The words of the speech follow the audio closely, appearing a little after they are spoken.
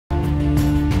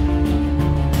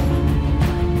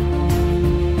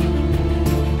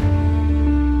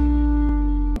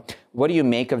What do you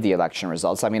make of the election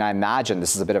results? I mean, I imagine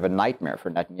this is a bit of a nightmare for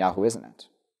Netanyahu, isn't it?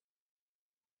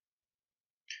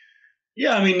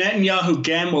 Yeah, I mean, Netanyahu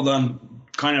gambled on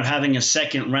kind of having a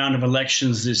second round of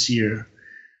elections this year,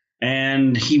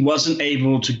 and he wasn't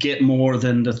able to get more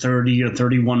than the 30 or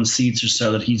 31 seats or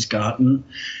so that he's gotten.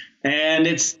 And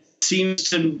it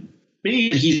seems to be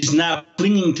that he's now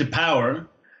clinging to power,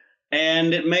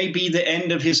 and it may be the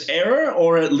end of his era,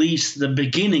 or at least the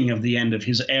beginning of the end of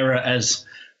his era as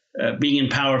being in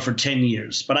power for 10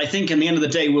 years. But I think in the end of the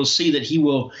day, we'll see that he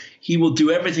will do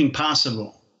everything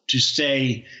possible to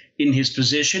stay in his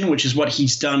position, which is what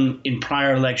he's done in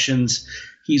prior elections.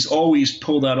 He's always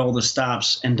pulled out all the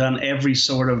stops and done every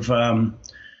sort of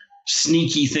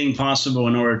sneaky thing possible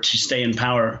in order to stay in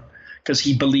power, because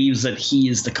he believes that he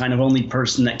is the kind of only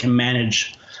person that can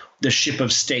manage the ship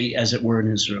of state, as it were,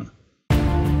 in Israel.